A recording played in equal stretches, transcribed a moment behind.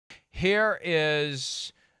Here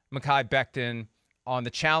is Mekhi Becton on the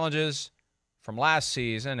challenges from last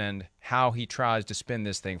season and how he tries to spin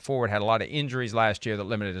this thing forward. Had a lot of injuries last year that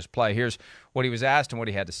limited his play. Here's what he was asked and what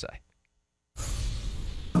he had to say.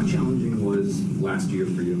 How challenging was last year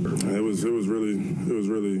for you? It was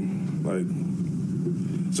really like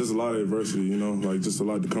just a lot of adversity, you know, like just a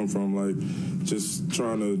lot to come from, like just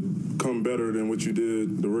trying to come better than what you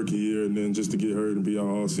did the rookie year, and then just to get hurt and be out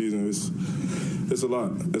all season. It's a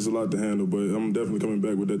lot. It's a lot to handle, but I'm definitely coming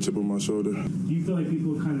back with that chip on my shoulder. Do you feel like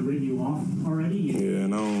people kind of written you off already? Yeah,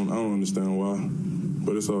 and I don't understand why,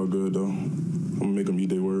 but it's all good though. I'm gonna make them eat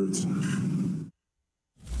their words.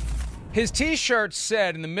 His T-shirt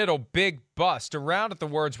said in the middle, "Big bust." Around it, the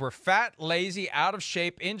words were fat, lazy, out of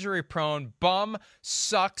shape, injury-prone, bum,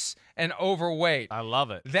 sucks, and overweight. I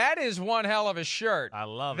love it. That is one hell of a shirt. I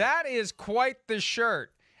love it. That is quite the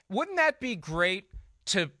shirt. Wouldn't that be great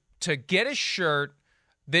to get a shirt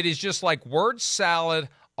that is just like word salad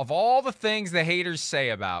of all the things the haters say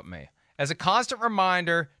about me? As a constant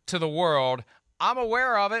reminder to the world, I'm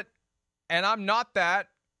aware of it, and I'm not that,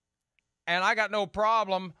 and I got no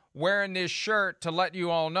problem wearing this shirt to let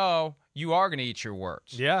you all know you are going to eat your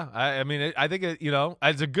words. Yeah, I mean, I think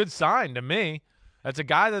it's a good sign to me. That's a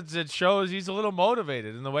guy that shows he's a little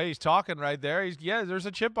motivated in the way he's talking right there. There's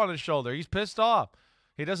a chip on his shoulder. He's pissed off.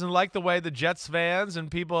 He doesn't like the way the Jets fans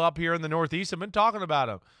and people up here in the Northeast have been talking about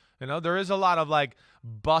him. You know, there is a lot of like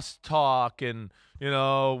bust talk and, you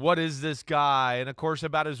know, what is this guy? And of course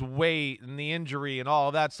about his weight and the injury and all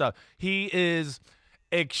of that stuff. He is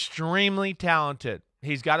extremely talented.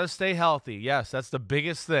 He's got to stay healthy. Yes, that's the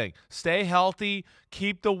biggest thing. Stay healthy,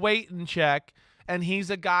 keep the weight in check, and he's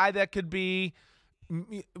a guy that could be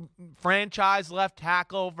franchise left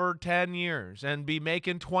tackle for 10 years and be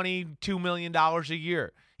making $22 million a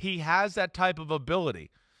year. He has that type of ability.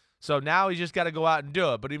 So now he's just got to go out and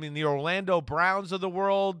do it. But I mean, the Orlando Browns of the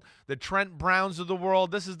world, the Trent Browns of the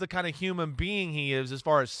world, this is the kind of human being he is as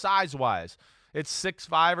far as size-wise. It's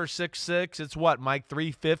 6'5" or 6'6". It's what, Mike,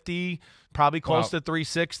 350, probably close to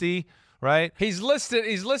 360, right? He's listed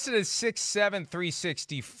as 6'7",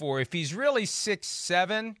 364. If he's really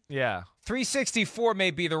 6'7", yeah, 364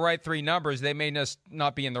 may be the right three numbers. They may just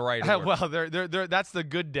not be in the right order. Well, that's the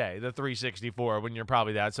good day, the 364, when you're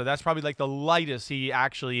probably that. So that's probably like the lightest he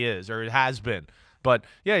actually is, or it has been. But,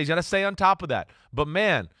 yeah, he's got to stay on top of that. But,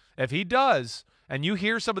 man, if he does – and you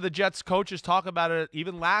hear some of the Jets coaches talk about it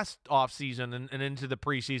even last offseason and into the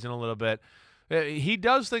preseason a little bit. He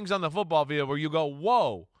does things on the football field where you go,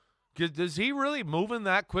 whoa, does he really moving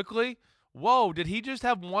that quickly? Whoa, did he just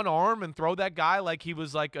have one arm and throw that guy like he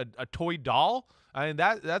was like a toy doll? I mean,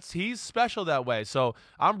 he's special that way. So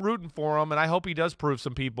I'm rooting for him, and I hope he does prove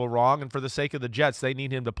some people wrong. And for the sake of the Jets, they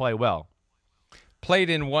need him to play well.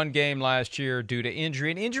 Played in one game last year due to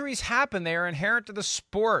injury, and injuries happen. They are inherent to the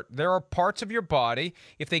sport. There are parts of your body,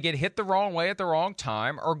 if they get hit the wrong way at the wrong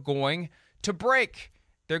time, are going to break.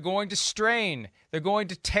 They're going to strain. They're going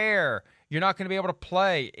to tear. You're not going to be able to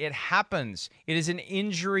play. It happens. It is an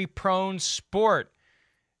injury-prone sport.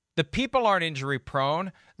 The people aren't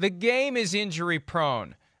injury-prone. The game is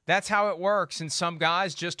injury-prone. That's how it works, and some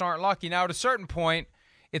guys just aren't lucky. Now, at a certain point,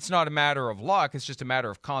 it's not a matter of luck. It's just a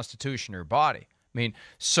matter of constitution or body. I mean,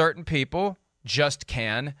 certain people just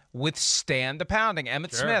can withstand the pounding.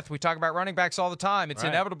 Emmitt Smith, we talk about running backs all the time. It's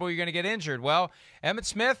inevitable you're going to get injured. Well, Emmitt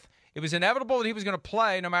Smith, it was inevitable that he was going to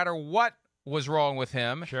play no matter what was wrong with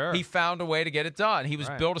him. Sure. He found a way to get it done. He was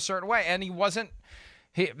built a certain way, and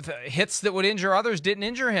the hits that would injure others didn't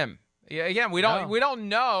injure him. Again, we don't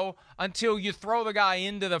know until you throw the guy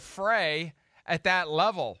into the fray at that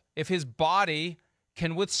level if his body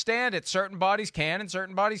can withstand it. Certain bodies can and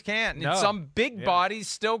certain bodies can't. And some big bodies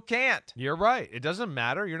still can't. You're right. It doesn't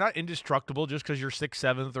matter. You're not indestructible just because you're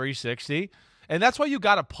 6'7", 360. And that's why you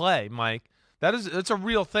got to play, Mike. It's a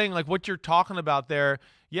real thing. Like what you're talking about there.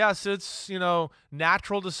 Yes, it's,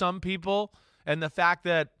 natural to some people. And the fact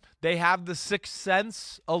that they have the sixth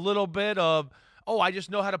sense a little bit of, I just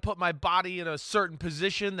know how to put my body in a certain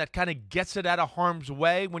position that kind of gets it out of harm's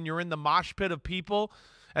way when you're in the mosh pit of people.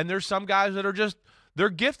 And there's some guys that are just, they're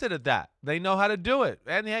gifted at that. They know how to do it.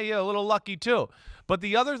 And, yeah, a little lucky too. But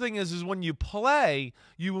the other thing is when you play,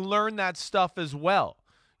 you learn that stuff as well.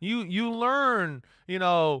 You learn,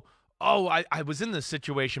 I was in this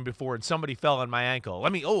situation before and somebody fell on my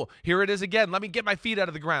ankle. Here it is again. Let me get my feet out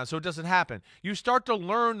of the ground so it doesn't happen. You start to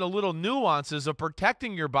learn the little nuances of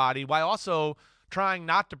protecting your body while also trying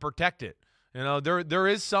not to protect it. You know, there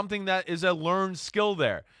is something that is a learned skill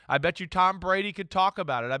there. I bet you Tom Brady could talk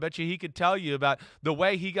about it. I bet you he could tell you about the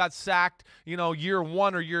way he got sacked, you know, year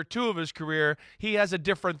 1 or year 2 of his career. He has a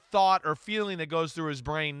different thought or feeling that goes through his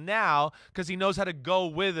brain now because he knows how to go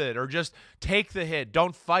with it or just take the hit.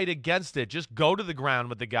 Don't fight against it. Just go to the ground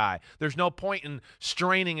with the guy. There's no point in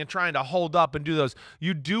straining and trying to hold up and do those.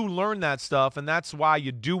 You do learn that stuff, and that's why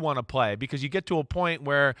you do want to play, because you get to a point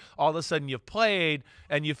where all of a sudden you've played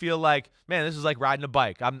and you feel like, man, this is like riding a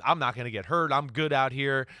bike. I'm not going to get hurt. I'm good out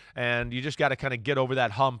here. And you just got to kind of get over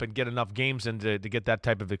that hump and get enough games in to get that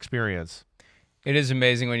type of experience. It is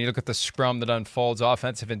amazing when you look at the scrum that unfolds,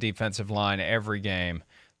 offensive and defensive line, every game.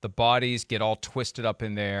 The bodies get all twisted up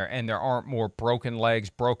in there, and there aren't more broken legs,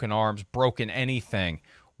 broken arms, broken anything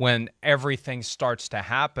when everything starts to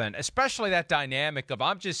happen, especially that dynamic of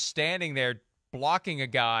I'm just standing there blocking a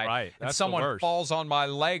guy, right, and someone falls on my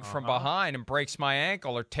leg from behind and breaks my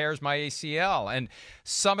ankle or tears my ACL. And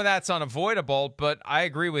some of that's unavoidable, but I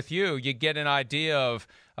agree with you. You get an idea of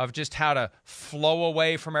just how to flow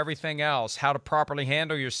away from everything else, how to properly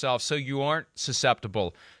handle yourself so you aren't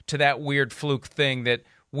susceptible to that weird fluke thing that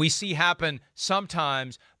we see happen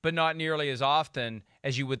sometimes, but not nearly as often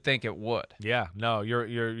as you would think it would. Yeah, no,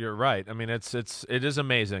 you're right. I mean, it is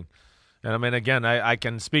amazing. And, I mean, again, I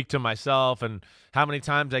can speak to myself and how many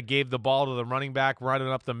times I gave the ball to the running back running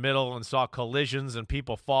up the middle and saw collisions and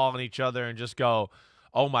people fall on each other and just go,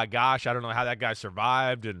 oh, my gosh, I don't know how that guy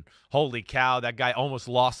survived. And holy cow, that guy almost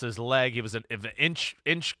lost his leg. He was an inch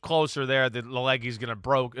closer there. The leg he's going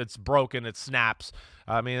to it's broken. It snaps.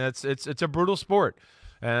 I mean, it's a brutal sport.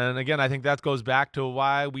 And, again, I think that goes back to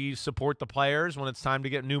why we support the players when it's time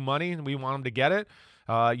to get new money and we want them to get it.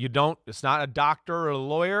 It's not a doctor or a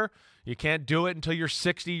lawyer. You can't do it until you're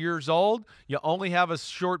 60 years old. You only have a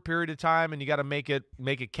short period of time, and you got to make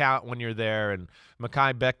it count when you're there. And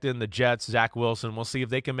Mekhi Becton, the Jets, Zach Wilson, we'll see if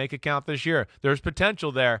they can make it count this year. There's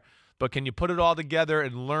potential there, but can you put it all together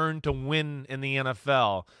and learn to win in the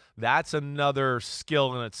NFL? That's another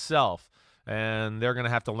skill in itself, and they're going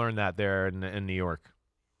to have to learn that there in New York.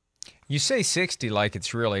 You say 60 like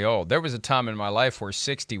it's really old. There was a time in my life where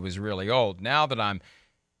 60 was really old. Now that I'm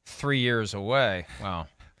 3 years away, well,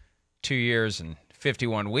 2 years and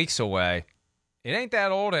 51 weeks away, it ain't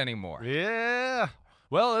that old anymore. Yeah.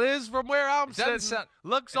 Well, it is from where I'm sitting.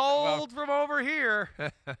 Looks old from over here.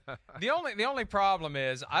 The only problem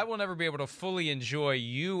is I will never be able to fully enjoy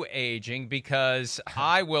you aging because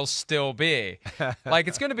I will still be. Like,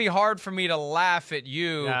 it's going to be hard for me to laugh at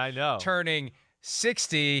you turning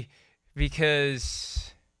 60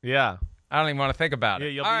 because I don't even want to think about it.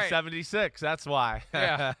 Yeah, you'll be 76. That's why.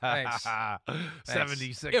 Yeah, thanks.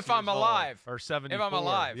 76 if I'm alive. Or 74. If I'm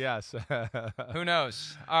alive. Yes. Who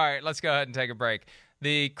knows? All right, let's go ahead and take a break.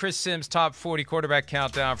 The Chris Sims Top 40 Quarterback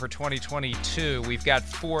Countdown for 2022. We've got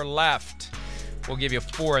 4 left. We'll give you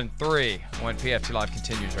 4 and 3 when PFT Live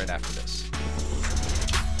continues right after this.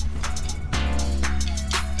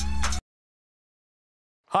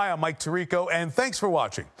 Hi, I'm Mike Tirico, and thanks for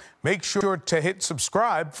watching. Make sure to hit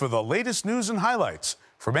subscribe for the latest news and highlights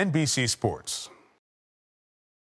from NBC Sports.